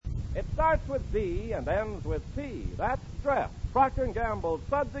It starts with D and ends with T. That's Dreft, Procter & Gamble's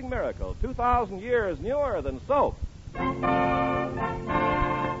sudsing miracle, 2,000 years newer than soap.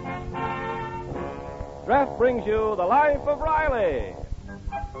 Dreft brings you The Life of Riley.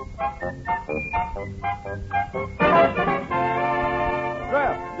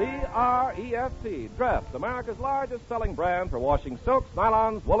 Dreft, D-R-E-F-T, Dreft, America's largest selling brand for washing silks,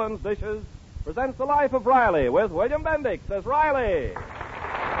 nylons, woolens, dishes, presents The Life of Riley with William Bendix as Riley.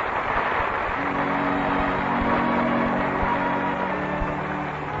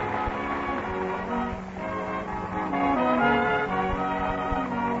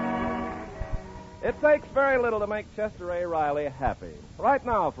 It takes very little to make Chester A. Riley happy. Right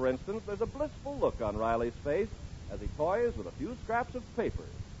now, for instance, there's a blissful look on Riley's face as he toys with a few scraps of paper,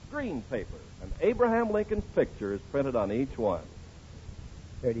 green paper, and Abraham Lincoln's picture is printed on each one.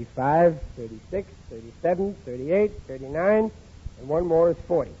 35, 36, 37, 38, 39, and one more is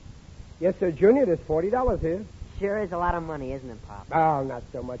 40. Yes, sir, Junior, there's $40 here. Sure is a lot of money, isn't it, Pop? Oh, not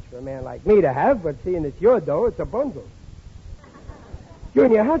so much for a man like me to have, but seeing it's your dough, it's a bundle.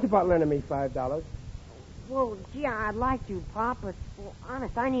 Junior, how's about lending me $5? Well, gee, I'd like to, Pop, but, well,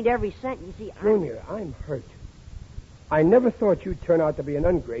 honest, I need every cent. You see, Junior, I'm hurt. I never thought you'd turn out to be an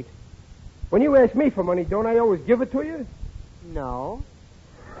ingrate. When you ask me for money, don't I always give it to you? No.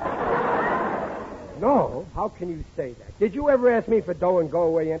 No? How can you say that? Did you ever ask me for dough and go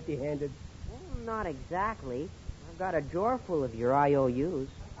away empty-handed? Well, not exactly. I've got a drawer full of your IOUs.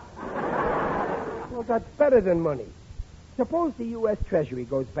 Well, that's better than money. Suppose the U.S. Treasury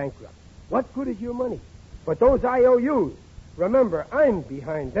goes bankrupt. What good is your money? But those IOUs, remember, I'm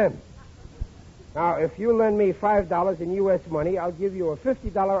behind them. Now, if you lend me $5 in U.S. money, I'll give you a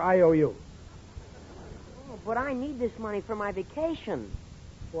 $50 IOU. Oh, but I need this money for my vacation.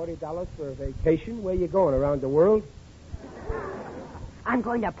 $40 for a vacation? Where you going, around the world? I'm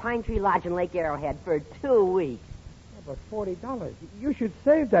going to Pine Tree Lodge in Lake Arrowhead for 2 weeks. Yeah, but $40, you should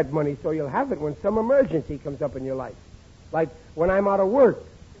save that money so you'll have it when some emergency comes up in your life. Like when I'm out of work.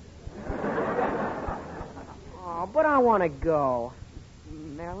 Oh, but I want to go.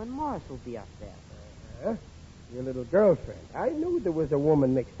 Marilyn Morris will be up there. Huh? Your little girlfriend. I knew there was a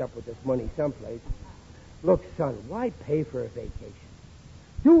woman mixed up with this money someplace. Look, son, why pay for a vacation?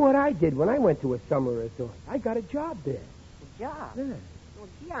 Do what I did when I went to a summer resort. I got a job there. A job? Yeah. Well,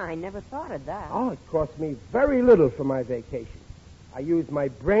 gee, I never thought of that. Oh, it cost me very little for my vacation. I used my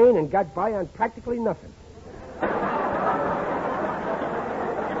brain and got by on practically nothing.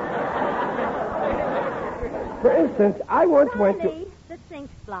 For instance, I once went to... The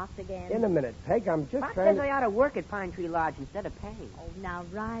sink's blocked again. In a minute, Peg. I'm just Pop trying says to... I ought to work at Pine Tree Lodge instead of paying. Oh, now,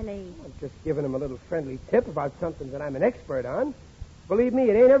 Riley. I'm just giving him a little friendly tip about something that I'm an expert on. Believe me,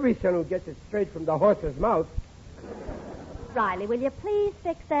 it ain't every son who gets it straight from the horse's mouth. Riley, will you please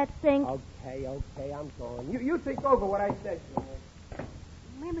fix that sink? Okay, I'm going. You think over what I said.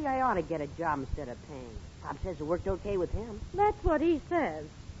 Maybe I ought to get a job instead of paying. Pop says it worked okay with him. That's what he says.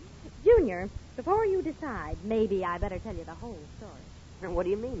 Junior, before you decide, maybe I better tell you the whole story. What do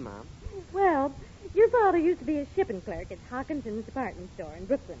you mean, Mom? Well, your father used to be a shipping clerk at Hawkinson's department store in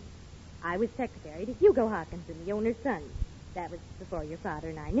Brooklyn. I was secretary to Hugo Hawkinson, the owner's son. That was before your father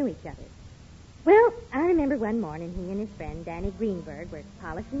and I knew each other. Well, I remember one morning he and his friend Danny Greenberg were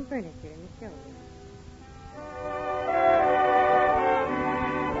polishing furniture in the showroom.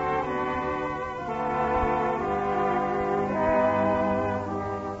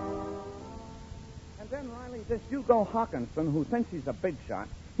 And then, Riley, this Hugo Hawkinson, who thinks he's a big shot,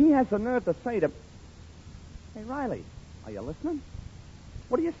 he has the nerve to say to... Hey, Riley, are you listening?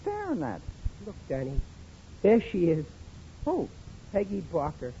 What are you staring at? Look, Danny, there she is. Who? Peggy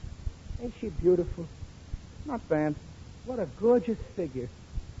Barker. Ain't she beautiful? Not bad. What a gorgeous figure.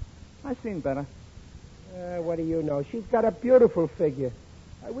 I've seen better. What do you know? She's got a beautiful figure.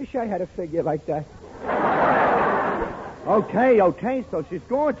 I wish I had a figure like that. Okay, so she's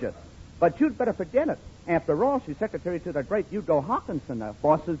gorgeous. But you'd better forget it. After all, she's secretary to the great Hugo Hawkinson, the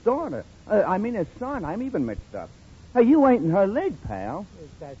boss's daughter. His son. I'm even mixed up. Hey, you ain't in her league, pal. Is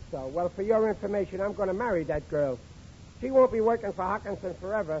that so? Well, for your information, I'm going to marry that girl. She won't be working for Hawkinson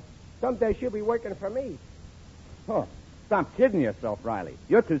forever. Someday she'll be working for me. Oh, stop kidding yourself, Riley.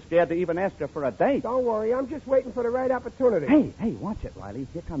 You're too scared to even ask her for a date. Don't worry. I'm just waiting for the right opportunity. Hey, watch it, Riley.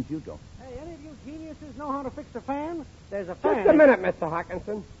 Here comes Hugo. Hey, any of you geniuses know how to fix a fan? There's a fan. Just a minute, Mr.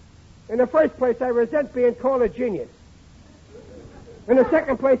 Hawkinson. In the first place, I resent being called a genius. In the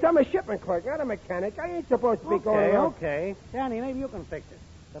second place, I'm a shipping clerk, not a mechanic. I ain't supposed to be going around. Okay. Danny, maybe you can fix it.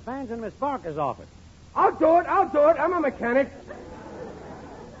 The fan's in Miss Barker's office. I'll do it. I'm a mechanic.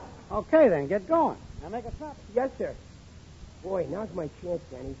 Okay, then, get going. Now make it stop. Yes, sir. Boy, now's my chance,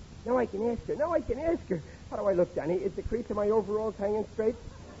 Danny. Now I can ask her. How do I look, Danny? Is the crease of my overalls hanging straight?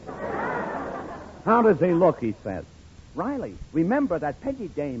 How does he look, he says. Riley, remember that Peggy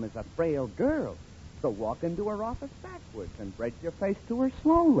Dame is a frail girl. So walk into her office backwards and break your face to her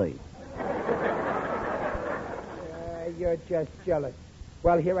slowly. You're just jealous.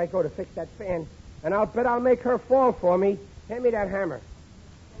 Well, here I go to fix that fan, and I'll bet I'll make her fall for me. Hand me that hammer.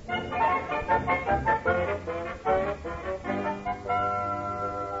 Come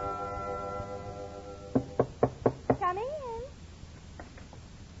in.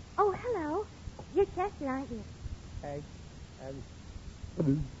 Oh, hello. You're Chester, aren't you?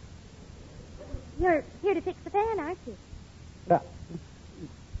 You're here to fix the fan, aren't you?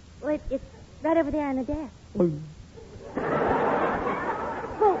 Well, it's right over there on the desk. Well,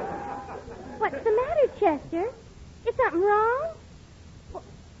 what's the matter, Chester? Is something wrong?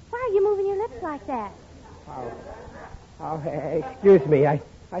 Why are you moving your lips like that? Excuse me. I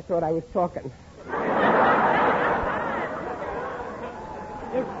thought I was talking.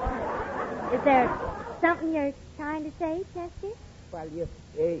 Is there something you're trying to say, Chester? Well, you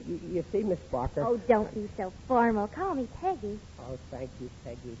see, Miss Barker. Oh, don't be so formal. Call me Peggy. Oh, thank you,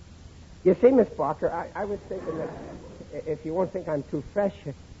 Peggy. You see, Miss Barker, I was thinking that if you won't think I'm too fresh,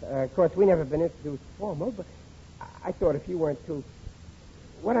 of course, we never been introduced formal, but I thought if you weren't too...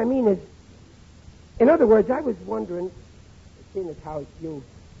 What I mean is, in other words, I was wondering, seeing as how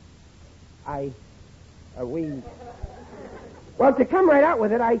we... Well, to come right out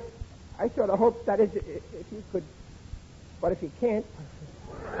with it, I sort of hoped that if you could... But if you can't...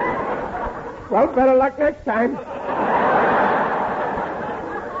 Well, better luck next time.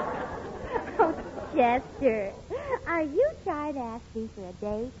 Oh, Chester, are you trying to ask me for a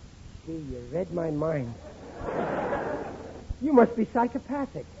date? Gee, you read my mind. You must be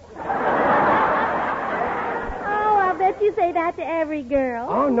psychopathic. Oh, I'll bet you say that to every girl.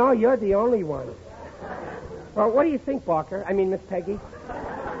 Oh, no, you're the only one. Well, what do you think, Barker? I mean, Miss Peggy?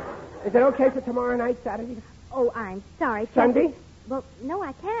 Is it okay for tomorrow night, Saturday? Oh, I'm sorry, Chester. Sunday? Well, no,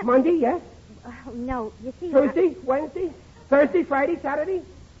 I can't. Monday, yes. Oh, no, you see... Tuesday, Wednesday, Thursday, Friday, Saturday?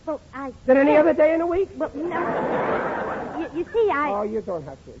 Well, Is it any other day in the week? Well, no. You see, Oh, you don't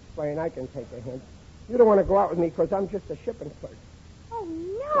have to explain. I can take a hint. You don't want to go out with me because I'm just a shipping clerk. Oh,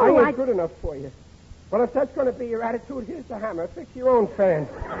 no. I ain't good enough for you. Well, if that's going to be your attitude, here's the hammer. Fix your own fan.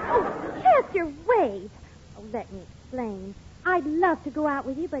 Oh, Chester, wait. Oh, let me explain. I'd love to go out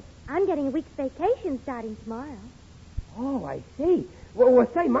with you, but I'm getting a week's vacation starting tomorrow. Oh, I see. Well,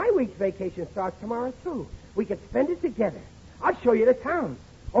 say my week's vacation starts tomorrow, too. We could spend it together. I'll show you the town.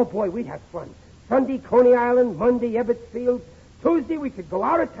 Oh, boy, we'd have fun. Sunday, Coney Island. Monday, Ebbets Field. Tuesday, we could go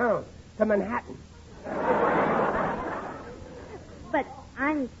out of town to Manhattan. But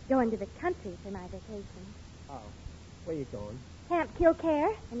I'm going to the country for my vacation. Oh, where you going? Camp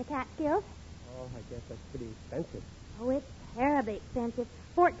Kilcare in the Catskills. Oh, I guess that's pretty expensive. Oh, it's terribly expensive.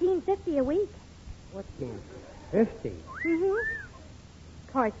 $14.50 a week. $14.50? Mm-hmm.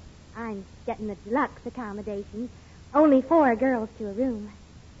 Of course, I'm getting the deluxe accommodations. Only 4 girls to a room.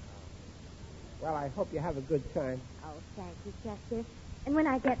 Well, I hope you have a good time. Oh, thank you, Chester. And when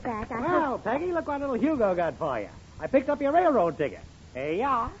I get back, I Well, Peggy, look what little Hugo got for you. I picked up your railroad ticket. Here you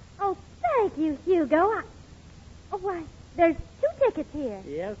are. Oh, thank you, Hugo. Oh, why, there's 2 tickets here.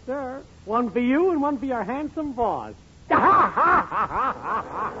 Yes, sir. One for you and one for your handsome boss. Why,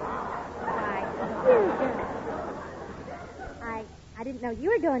 Hugo. I didn't know you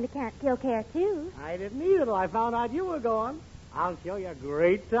were going to Camp Kilcare, too. I didn't either till I found out you were going. I'll show you a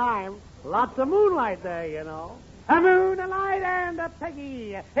great time. Lots of moonlight there, you know. A moon, a light, and a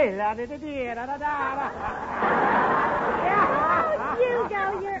Peggy. Hey, la da da da da da da. Oh,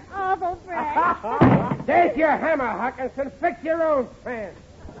 Hugo, you're awful fresh. There's your hammer, Hawkinson. Fix your own fan.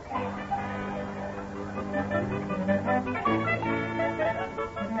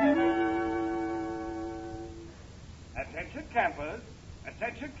 Attention campers.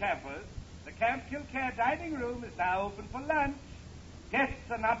 Attention campers. The Camp Kilcare dining room is now open for lunch.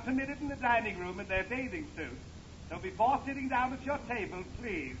 Guests are not permitted in the dining room in their bathing suits. So before sitting down at your table,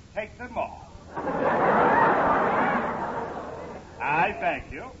 please take them off. I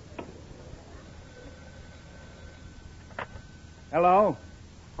thank you. Hello?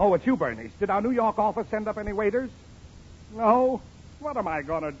 Oh, it's you, Bernice. Did our New York office send up any waiters? No. What am I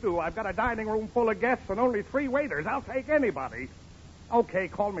going to do? I've got a dining room full of guests and only 3 waiters. I'll take anybody. Okay,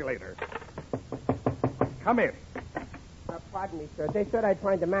 call me later. Come in. Pardon me, sir. They said I'd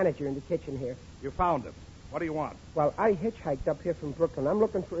find the manager in the kitchen here. You found him. What do you want? Well, I hitchhiked up here from Brooklyn. I'm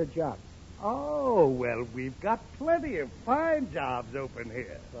looking for a job. Oh, well, we've got plenty of fine jobs open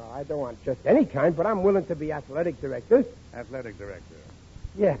here. Well, I don't want just any kind, but I'm willing to be athletic director. Athletic director.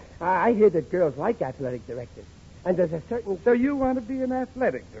 Yeah, I hear that girls like athletic directors. And there's a certain... So you want to be an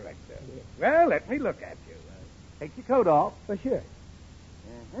athletic director? Yeah. Well, let me look at you. Take your coat off. For sure.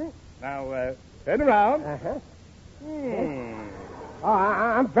 Uh-huh. Now, turn around. Uh-huh. Hmm. Oh,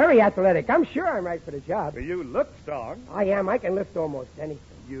 I'm very athletic. I'm sure I'm right for the job. Well, you look strong. I am. I can lift almost anything.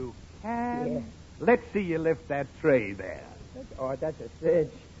 You can? Yeah. Let's see you lift that tray there. Oh, that's a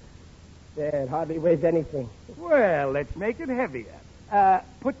cinch. Yeah, it hardly weighs anything. Well, let's make it heavier.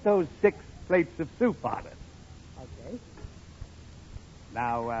 Put those 6 plates of soup on it. Okay.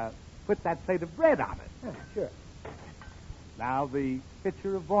 Now, put that plate of bread on it. Ah, sure. Now, the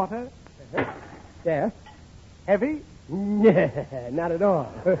pitcher of water. Uh-huh. There. Heavy? Nah, not at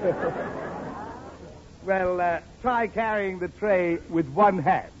all. Well, try carrying the tray with one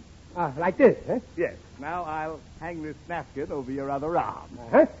hand. Like this, huh? Yes. Now, I'll hang this napkin over your other arm.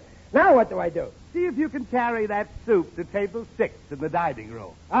 Uh-huh. Now what do I do? See if you can carry that soup to table 6 in the dining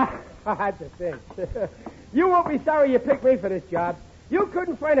room. That's a cinch. You won't be sorry you picked me for this job. You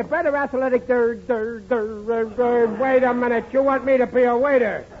couldn't find a better athletic... Wait a minute. You want me to be a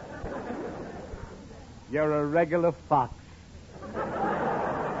waiter? You're a regular fox.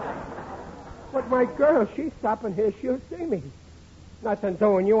 But my girl, she's stopping here. She'll see me. Nothing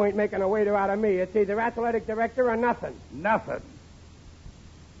doing. You ain't making a waiter out of me. It's either athletic director or nothing. Nothing.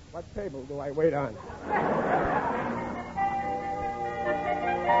 What table do I wait on?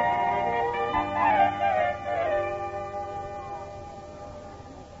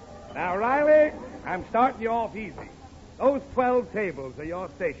 Now, Riley, I'm starting you off easy. Those 12 tables are your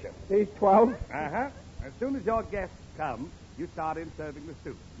station. These 12? Uh-huh. As soon as your guests come, you start in serving the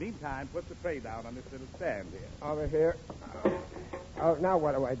soup. Meantime, put the tray down on this little stand here. Over here. Oh, now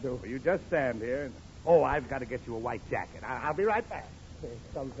what do I do? Well, you just stand here and... Oh, I've got to get you a white jacket. I'll be right back.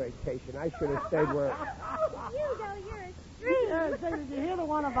 Some vacation. I should have stayed where... Oh, Hugo, you're a dream. Say, did you hear the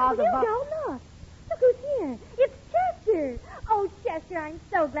one about the... Hugo, look. Look who's here. It's Chester. Oh, Chester, I'm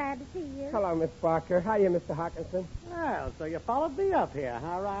so glad to see you. Hello, Miss Barker. Hiya, Mr. Hawkinson. Well, so you followed me up here,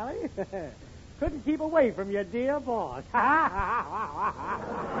 huh, Riley? Couldn't keep away from your dear boss. Well,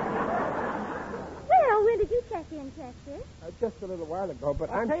 when did you check in, Chester? Just a little while ago, but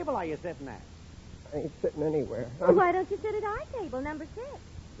What table are you sitting at? I ain't sitting anywhere. Well, why don't you sit at our table, number 6?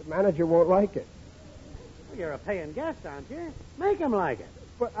 The manager won't like it. Well, you're a paying guest, aren't you? Make him like it.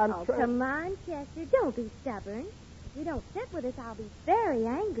 But I'm Oh, trying... come on, Chester. Don't be stubborn. If you don't sit with us, I'll be very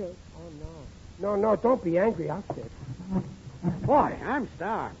angry. Oh, no. No, don't be angry. I'll sit. Boy, I'm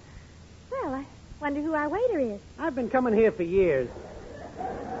starved. Well, I wonder who our waiter is. I've been coming here for years.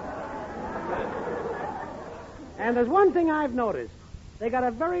 And there's one thing I've noticed. They got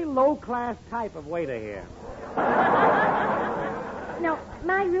a very low-class type of waiter here. No,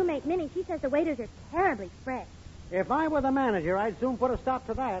 my roommate, Minnie, she says the waiters are terribly fresh. If I were the manager, I'd soon put a stop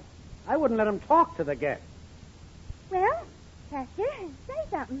to that. I wouldn't let them talk to the guests. Well, Chester, say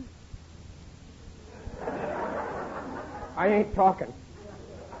something. I ain't talking.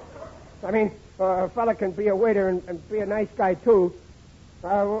 I mean, a fella can be a waiter and be a nice guy, too.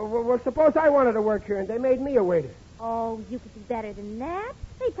 Well, suppose I wanted to work here and they made me a waiter. Oh, you could do better than that.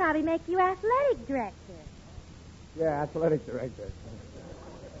 They'd probably make you athletic director. Yeah, athletic director.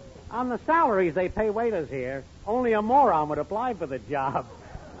 On the salaries they pay waiters here, only a moron would apply for the job.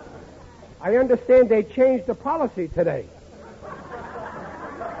 I understand they changed the policy today.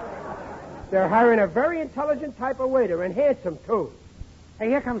 They're hiring a very intelligent type of waiter, and handsome, too. Hey,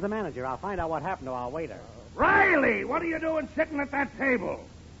 here comes the manager. I'll find out what happened to our waiter. Riley, what are you doing sitting at that table?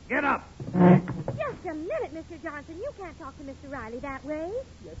 Get up. Just a minute, Mr. Johnson. You can't talk to Mr. Riley that way.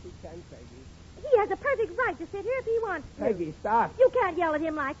 Yes, he can, Peggy. He has a perfect right to sit here if he wants to. Peggy, stop. You can't yell at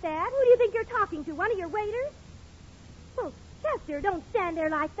him like that. Who do you think you're talking to? One of your waiters? Well, Chester, don't stand there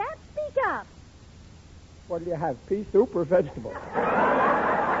like that. Speak up. What do you have, pea soup or vegetable?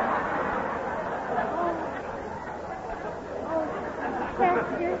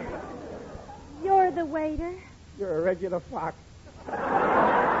 Chester, you're the waiter. You're a regular fox.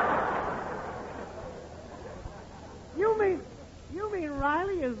 You mean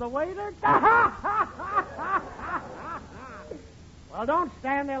Riley is the waiter? Well, don't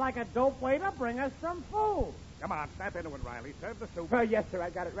stand there like a dope waiter. Bring us some food. Come on, snap into it, Riley. Serve the soup. Yes, sir, I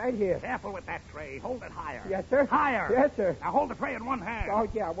got it right here. Careful with that tray. Hold it higher. Yes, sir. Higher. Yes, sir. Now hold the tray in one hand. Oh,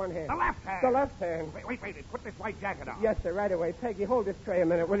 yeah, one hand. The left hand. The left hand. Wait. Put this white jacket on. Yes, sir, right away. Peggy, hold this tray a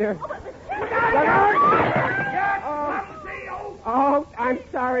minute, will you? Oh. Oh, I'm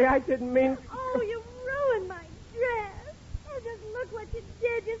sorry. I didn't mean... Oh, you ruined my dress. just look what you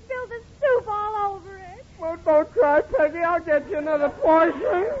did. You spilled the soup all over it. Well, don't cry, Peggy. I'll get you another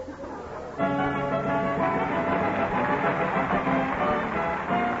portion.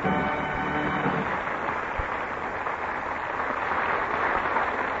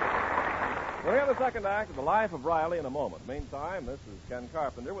 We'll hear the second act of The Life of Riley in a moment. Meantime, this is Ken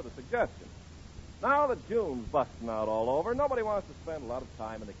Carpenter with a suggestion. Now that June's busting out all over, nobody wants to spend a lot of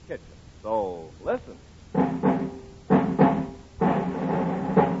time in the kitchen. So, listen.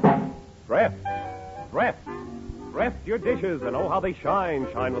 Dress your dishes and oh how they shine.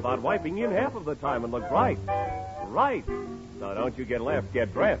 Shine without wiping in half of the time and look bright. Right. Now don't you get left,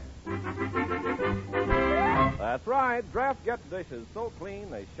 get dressed. That's right. Draft gets dishes so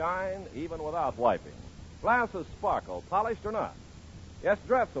clean they shine even without wiping. Glasses sparkle, polished or not. Yes,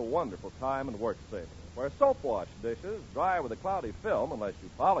 Draft's a wonderful time and work saver. Where soap wash dishes dry with a cloudy film unless you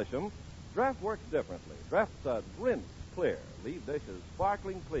polish them, Draft works differently. Draft suds rinse clear, leave dishes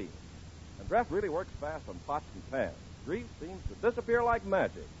sparkling clean. And Draft really works fast on pots and pans. Grease seems to disappear like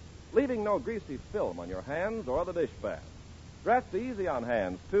magic, leaving no greasy film on your hands or the dishpan. Draft's easy on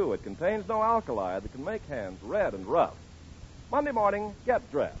hands, too. It contains no alkali that can make hands red and rough. Monday morning,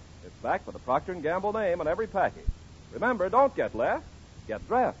 get Draft. It's backed with the Procter & Gamble name on every package. Remember, don't get left, get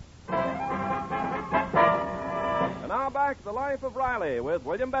Draft. And now back to The Life of Riley with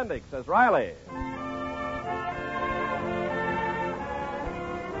William Bendix as Riley.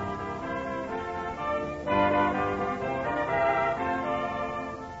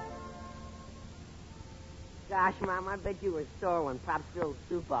 Gosh, Mom, I bet you were sore when Pop spilled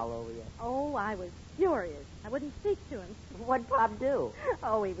soup all over you. Oh, I was furious. I wouldn't speak to him. What'd Pop do?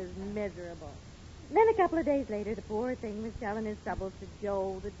 Oh, he was miserable. Then a couple of days later, the poor thing was telling his troubles to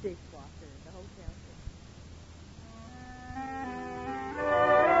Joe, the dishwasher at the hotel.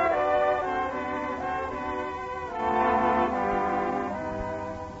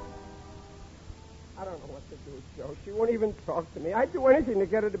 I don't know what to do, Joe. She won't even talk to me. I'd do anything to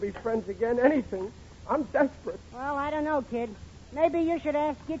get her to be friends again, anything. I'm desperate. Well, I don't know, kid. Maybe you should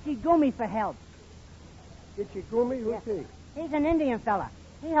ask Gitchy Goomy for help. Gitchy Goomy? Who's he? He's an Indian fella.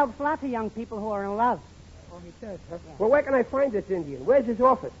 He helps lots of young people who are in love. Oh, he does, huh? Yeah. Well, where can I find this Indian? Where's his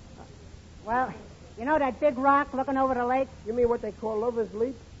office? Well, you know that big rock looking over the lake? You mean what they call Lover's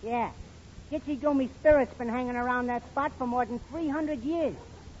Leap? Yeah. Gitchy Goomy's spirit's been hanging around that spot for more than 300 years.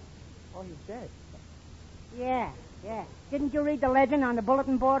 Oh, he's dead. Yeah. Didn't you read the legend on the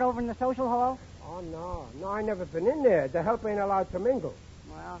bulletin board over in the social hall? Oh, no. No, I never been in there. The help ain't allowed to mingle.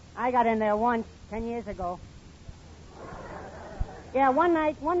 Well, I got in there once, 10 years ago. Yeah, one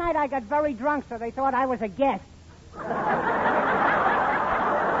night I got very drunk, so they thought I was a guest.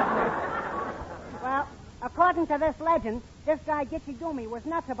 Well, according to this legend, this guy Gitchy Goomy was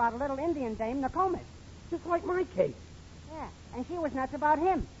nuts about a little Indian dame, Nokomis. Just like my case. Yeah, and she was nuts about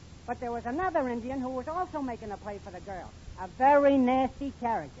him. But there was another Indian who was also making a play for the girl. A very nasty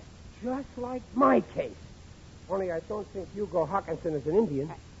character. Just like my case. Only I don't think Hugo Hawkinson is an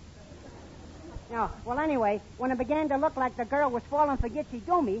Indian. No, well, anyway, when it began to look like the girl was falling for Gitchy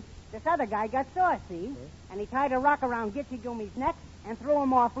Goomy, this other guy got sore, see? Mm-hmm. And he tied a rock around Gitchy Goomy's neck and threw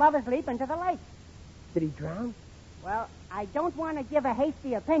him off Lover's Leap into the lake. Did he drown? Well, I don't want to give a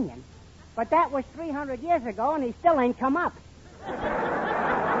hasty opinion, but that was 300 years ago, and he still ain't come up.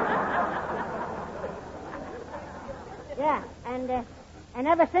 Yeah, and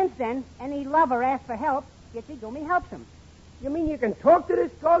ever since then, any lover asks for help, Gitchy Goomy helps him. You mean you can talk to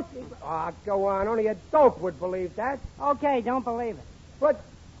this ghost? Oh, go on. Only a dope would believe that. Okay, don't believe it. But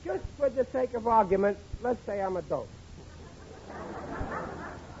just for the sake of argument, let's say I'm a dope.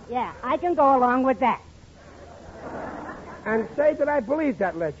 Yeah, I can go along with that. And say that I believe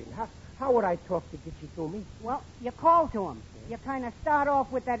that legend. How would I talk to Gitchy Goomy? Well, you call to him. You kind of start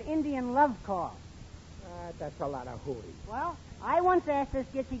off with that Indian love call. That's a lot of hooey. Well, I once asked this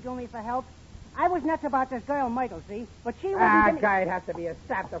Gitchy Goomy for help. I was nuts about this girl, Myrtle, see? But she wasn't... Guy'd have to be a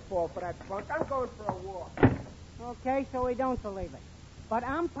sap to fall for that funk. I'm going for a walk. Okay, so we don't believe it. But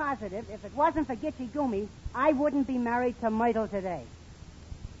I'm positive if it wasn't for Gitchy Goomy, I wouldn't be married to Myrtle today.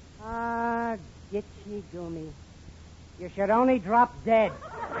 Gitchy Goomy. You should only drop dead.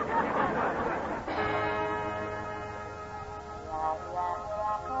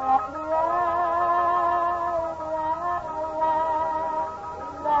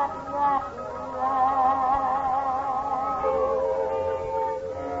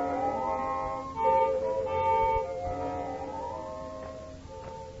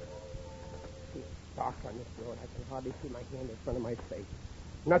 Hardly see my hand in front of my face.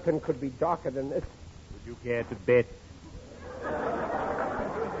 Nothing could be darker than this. Would you care to bet?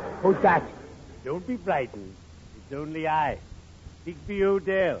 Who's that? Don't be frightened. It's only I. Digby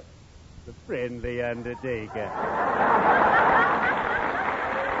Odell, the friendly undertaker.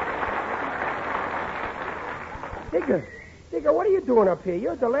 Digger, what are you doing up here?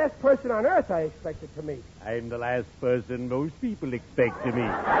 You're the last person on earth I expected to meet. I'm the last person most people expect to meet.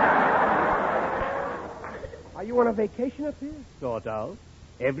 Are you on a vacation up here? Sort of.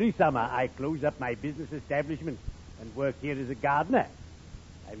 Every summer, I close up my business establishment and work here as a gardener.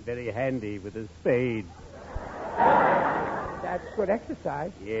 I'm very handy with a spade. That's good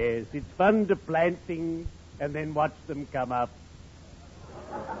exercise. Yes, it's fun to plant things and then watch them come up.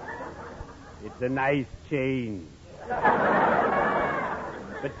 It's a nice change.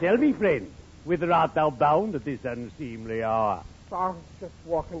 But tell me, friend, whither art thou bound at this unseemly hour? Oh, just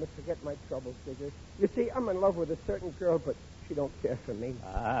walking to forget my troubles, Digger. You see, I'm in love with a certain girl, but she don't care for me.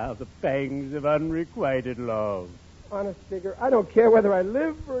 Ah, the pangs of unrequited love. Honest, Digger, I don't care whether I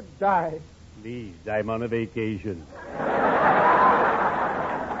live or die. Please, I'm on a vacation.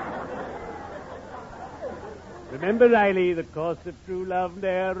 Remember, Riley, the course of true love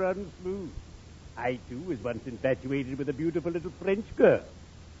ne'er runs smooth. I, too, was once infatuated with a beautiful little French girl.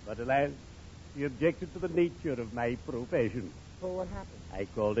 But alas, she objected to the nature of my profession. Well, what happened? I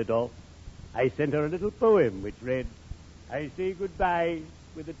called it off. I sent her a little poem which read, I say goodbye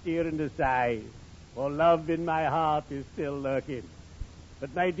with a tear and a sigh, for love in my heart is still lurking.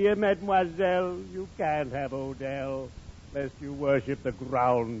 But, my dear mademoiselle, you can't have Odell, lest you worship the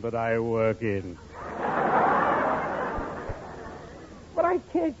ground that I work in. But I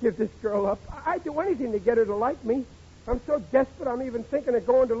can't give this girl up. I'd do anything to get her to like me. I'm so desperate I'm even thinking of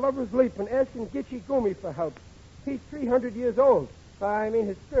going to Lover's Leap and asking Gitchy Gumi for help. He's 300 years old. I mean,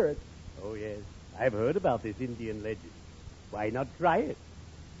 his spirit. Oh, yes. I've heard about this Indian legend. Why not try it?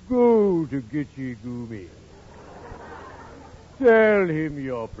 Go to Gitchy Gumi. Tell him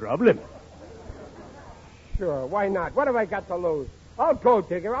your problem. Sure, why not? What have I got to lose? I'll go,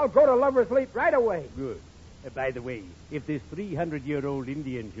 Digger. I'll go to Lover's Leap right away. Good. By the way, if this 300-year-old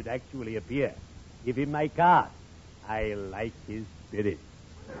Indian should actually appear, give him my card. I like his spirit.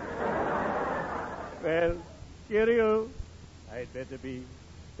 Well, cheerio. I'd better be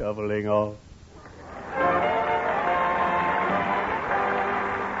shoveling off.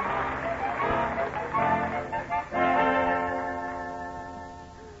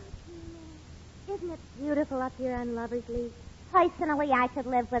 Isn't it beautiful up here on Lover's Leap? Personally, I could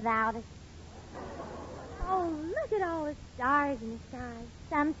live without it. Oh, look at all the stars in the sky.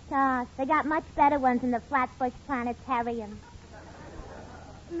 Some stars. They got much better ones in the Flatbush Planetarium.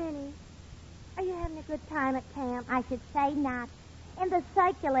 Minnie, are you having a good time at camp? I should say not. In the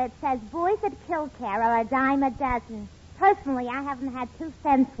circular, it says boys at Killcare are a dime a dozen. Personally, I haven't had 2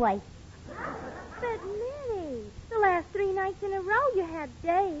 cents worth. But, Minnie, the last 3 nights in a row you had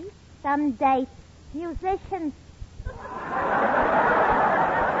dates. Some dates. Musicians.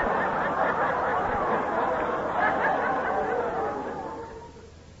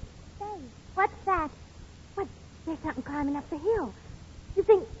 What's that? What? There's something climbing up the hill. You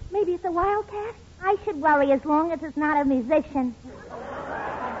think maybe it's a wildcat? I should worry as long as it's not a musician.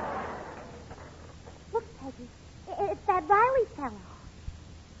 Look, Peggy. It's that Riley fellow.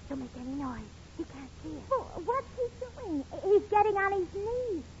 Don't make any noise. He can't see us. Well, what's he doing? He's getting on his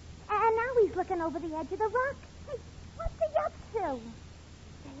knees. And now he's looking over the edge of the rock. Hey, what's he up to?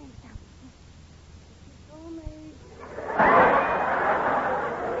 There is something. Oh, me.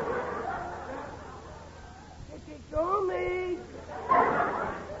 Gumi!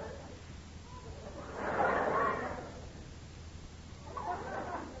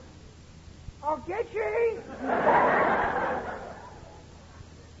 I'll get you!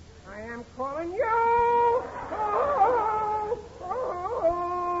 I am calling you! Oh,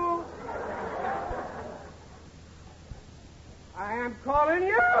 oh. I am calling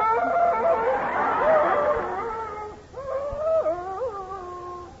you!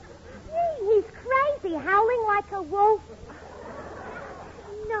 He's crazy, howling like a wolf.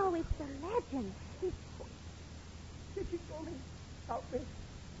 No, it's a legend. Gitchy Gumi, help me.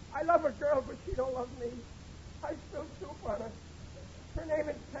 I love a girl, but she don't love me. I spilled soup on her. Her name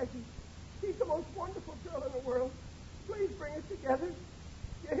is Peggy. She's the most wonderful girl in the world. Please bring us together.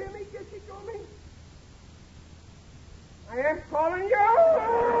 You hear me, Gitchy Gumi? I am calling you!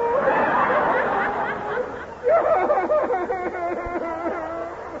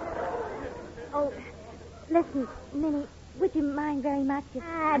 Oh, listen, Minnie, would you mind very much if...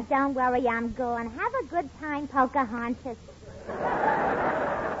 Don't worry, I'm going. Have a good time, Pocahontas.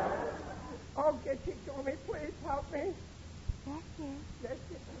 Oh, Gitchy Gumi, please help me. Yes, dear. Yes,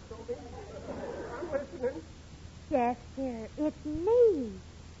 Gitchy Gumi. I'm listening. Yes, dear. It's me.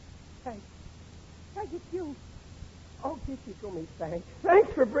 Hey, it's you. Oh, Gitchy you, Gummy, thanks.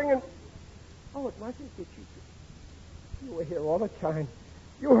 Thanks for bringing... Oh, it wasn't that you were here all the time.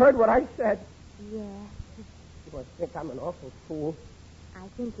 You heard what I said. Yeah. You must think I'm an awful fool. I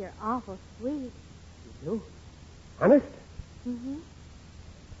think you're awful sweet. You do? Honest? Mm-hmm.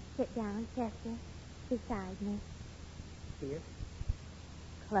 Sit down, Chester, beside me. Here?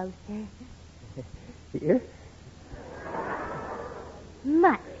 Closer. Here?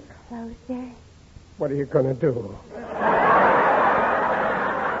 Much closer. What are you going to do?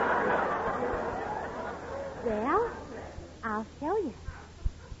 Well, I'll show you.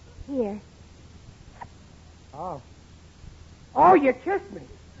 Here. Oh. Oh, you kissed me.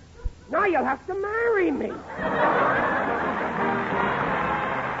 Now you'll have to marry me.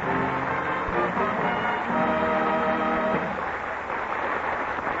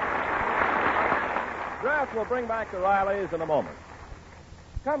 Draft will bring back the Rileys in a moment.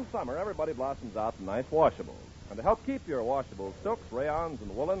 Come summer, everybody blossoms out in nice washables. And to help keep your washables, silks, rayons,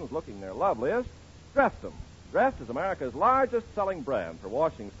 and woolens looking their loveliest, Dreft them. Dreft is America's largest selling brand for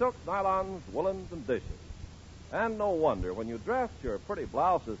washing silks, nylons, woolens, and dishes. And no wonder, when you dress your pretty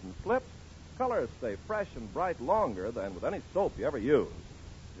blouses and slips, colors stay fresh and bright longer than with any soap you ever use.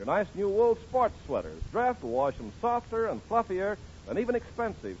 Your nice new wool sports sweaters, Dreft will wash them softer and fluffier than even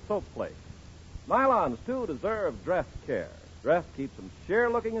expensive soap flakes. Nylons, too, deserve Dreft care. Dreft keeps them sheer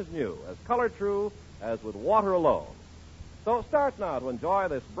looking as new, as color true as with water alone. So start now to enjoy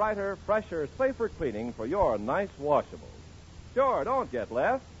this brighter, fresher, safer cleaning for your nice washables. Sure, don't get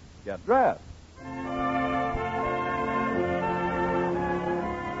less. Get Dreft.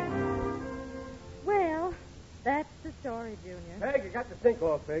 Well, that's the story, Junior. Peg, you got the sink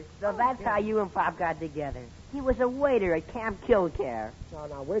all fixed. So that's how you and Pop got together. He was a waiter at Camp Killcare.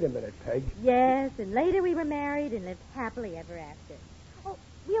 Now, wait a minute, Peg. Yes, and later we were married and lived happily ever after. Oh,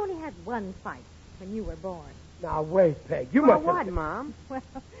 we only had one fight when you were born. Now, wait, Peg. You Well, must what, Mom? Well,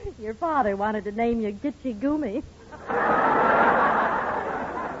 your father wanted to name you Gitchy Goomy.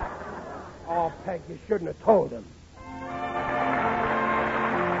 Oh, Peg, you shouldn't have told him.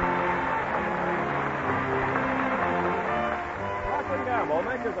 Procter & Gamble,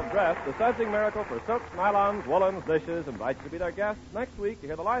 makers of Dreft, the sudsing miracle for silks, nylons, woolens, dishes, invite you to be their guests next week to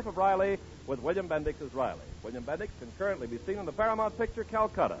hear The Life of Riley with William Bendix as Riley. William Bendix can currently be seen in the Paramount picture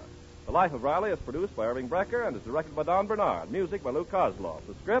Calcutta. The Life of Riley is produced by Irving Brecker and is directed by Don Bernard. Music by Lou Kozloff.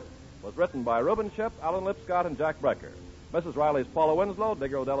 The script was written by Reuben Ship, Alan Lipscott, and Jack Brecker. Mrs. Riley's Paula Winslow,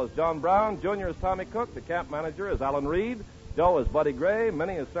 Digger Odell is John Brown, Junior is Tommy Cook, the camp manager is Alan Reed, Joe is Buddy Gray,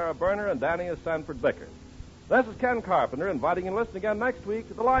 Minnie is Sarah Berner, and Danny is Sanford Vickers. This is Ken Carpenter inviting you to listen again next week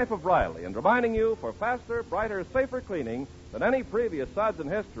to The Life of Riley and reminding you for faster, brighter, safer cleaning than any previous suds in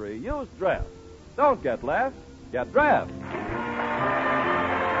history, use Dreft. Don't get less, get Dreft.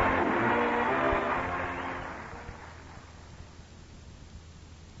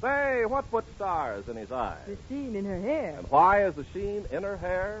 Say, what put stars in his eyes? The sheen in her hair. And why is the sheen in her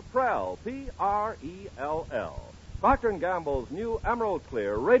hair? Prell, P-R-E-L-L. Procter & Gamble's new Emerald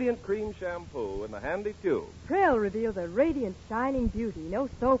Clear Radiant Cream Shampoo in the handy tube. Prell reveals a radiant, shining beauty. No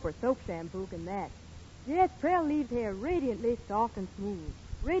soap or soap shampoo can match. Yes, Prell leaves hair radiantly soft and smooth,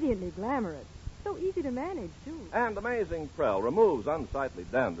 radiantly glamorous. So easy to manage, too. And amazing Prell removes unsightly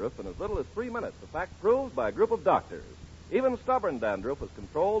dandruff in as little as 3 minutes. A fact proved by a group of doctors. Even stubborn dandruff is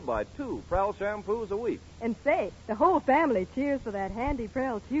controlled by 2 Prell shampoos a week. And say, the whole family cheers for that handy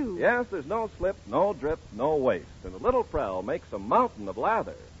Prell tube. Yes, there's no slip, no drip, no waste. And a little Prell makes a mountain of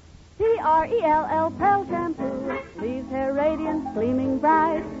lather. P-R-E-L-L, Prell shampoo. Leaves hair radiant, gleaming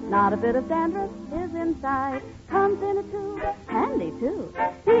bright. Not a bit of dandruff is inside. Comes in a tube, handy too.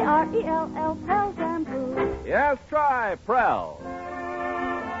 P-R-E-L-L, Prell shampoo. Yes, try Prell.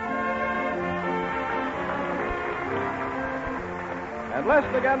 And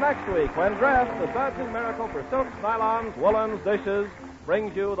listen again next week when Dreft, the sudsing miracle for silks, nylons, woolens, dishes,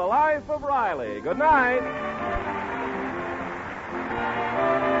 brings you The Life of Riley. Good night.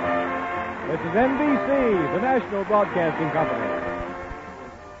 This is NBC, the National Broadcasting Company.